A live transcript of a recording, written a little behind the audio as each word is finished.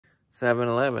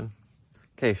7-Eleven. In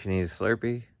case you need a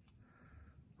Slurpee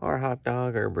or a hot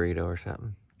dog or a burrito or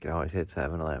something. You can always hit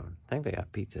 7-Eleven. I think they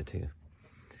got pizza too.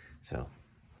 So,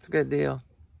 it's a good deal.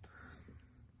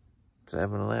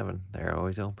 7-Eleven, they're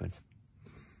always open.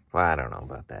 Well, I don't know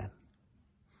about that.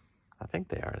 I think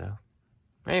they are,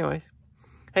 though. Anyways,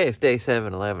 hey, it's day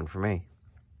 7-Eleven for me.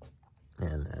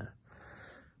 And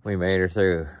we made her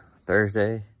through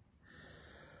Thursday.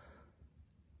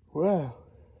 Wow.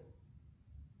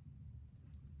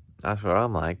 That's what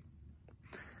I'm like.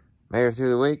 Made her through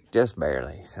the week, just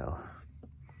barely, so.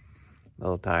 A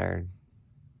little tired,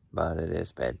 but it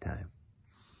is bedtime.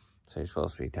 So you're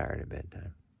supposed to be tired at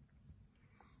bedtime.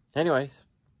 Anyways,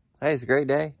 hey, it's a great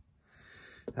day.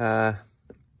 I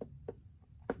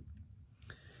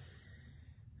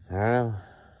don't know.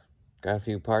 Got a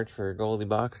few parts for Goldie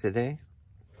Box today.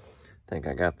 Think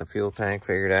I got the fuel tank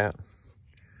figured out.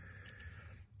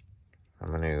 I'm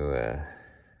going to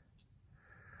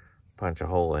punch a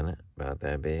hole in it about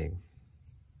that big.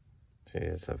 See,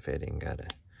 it's a fitting, got a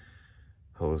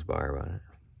hose barb on it.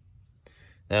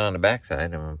 Then on the back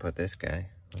side, I'm going to put this guy.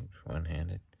 Oops,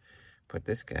 one-handed. Put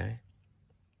this guy.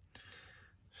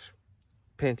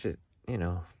 Pinch it, you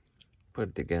know, put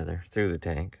it together through the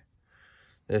tank.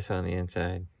 This on the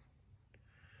inside.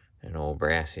 And old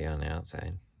brassy on the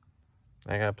outside.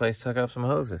 I got a place to hook up some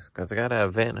hoses, because I got to have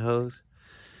a vent hose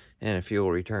and a fuel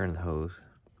return hose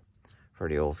for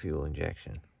the old fuel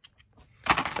injection.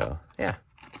 So, yeah.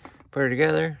 Put it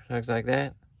together, looks like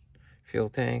that. Fuel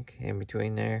tank in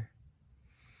between there.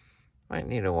 Might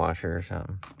need a washer or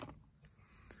something.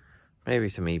 Maybe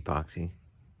some epoxy.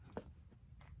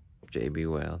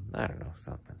 JB Weld. I don't know,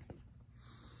 something.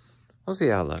 We'll see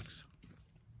how it looks.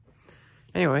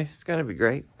 Anyway, it's going to be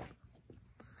great.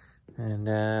 And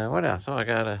what else? Oh, I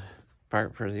got a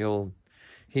part for the old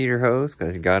heater hose,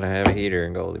 because you got to have a heater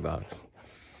in Goldie Box.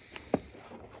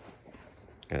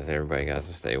 Because everybody got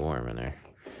to stay warm in there,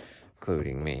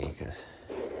 including me, because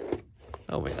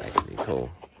nobody likes to be cold.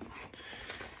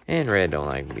 And Red don't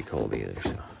like to be cold either,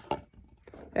 so.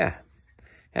 Yeah,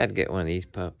 had to get one of these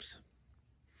pups.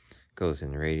 Goes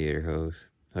in the radiator hose.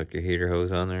 Hook your heater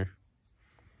hose on there.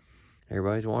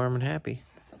 Everybody's warm and happy.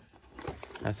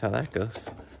 That's how that goes.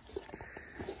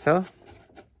 So,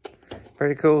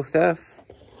 pretty cool stuff.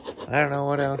 I don't know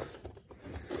what else.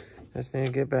 Just need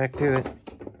to get back to it.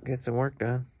 Get some work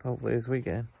done. Hopefully this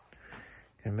weekend.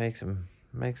 Can make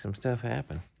some stuff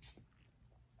happen.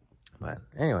 But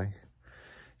anyways,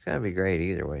 it's gonna be great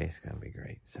either way. It's gonna be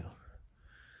great. So,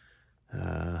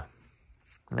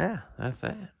 yeah, that's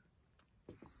that.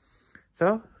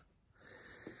 So,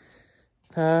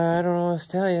 I don't know what to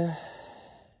tell you.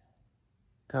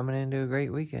 Coming into a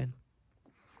great weekend.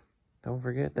 Don't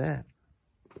forget that.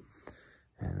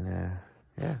 And,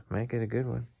 yeah, make it a good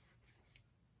one.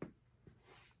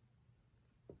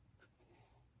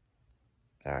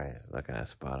 Sorry, looking at a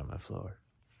spot on my floor.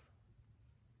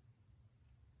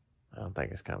 I don't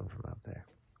think it's coming from up there.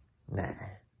 Nah.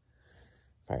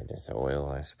 Probably just oil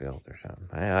I spilled or something.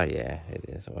 Oh, yeah, it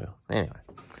is oil. Anyway.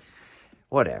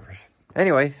 Whatever.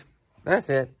 Anyways, that's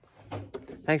it.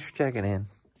 Thanks for checking in.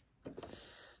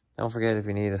 Don't forget, if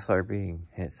you need a Slurpee, you can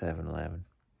hit 7-Eleven.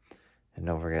 And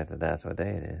don't forget that that's what day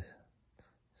it is.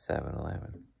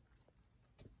 7-Eleven.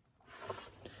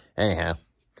 Anyhow.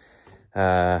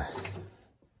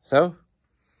 So,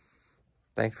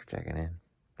 thanks for checking in.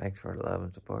 Thanks for the love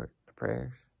and support, the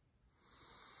prayers.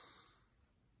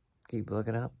 Keep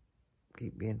looking up.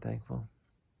 Keep being thankful.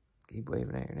 Keep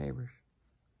waving at your neighbors.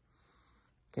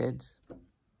 Kids.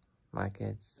 My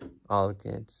kids. All the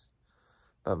kids.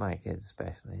 But my kids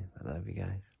especially. I love you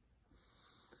guys.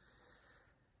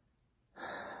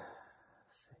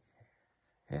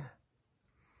 Yeah.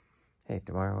 Hey,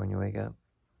 tomorrow when you wake up,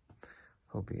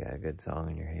 hope you got a good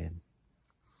song in your head.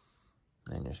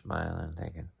 And you're smiling,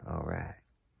 thinking, all right,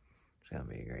 it's going to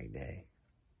be a great day.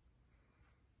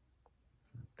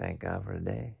 Thank God for the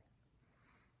day.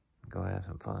 Go have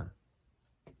some fun.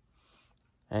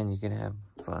 And you can have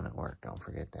fun at work, don't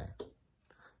forget that.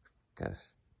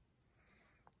 Because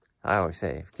I always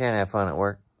say, if you can't have fun at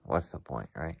work, what's the point,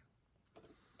 right?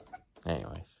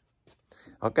 Anyways.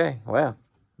 Okay, well,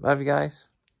 love you guys.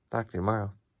 Talk to you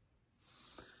tomorrow.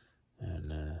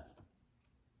 And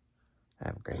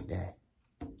have a great day.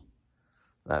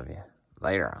 Love you.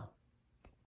 Later on.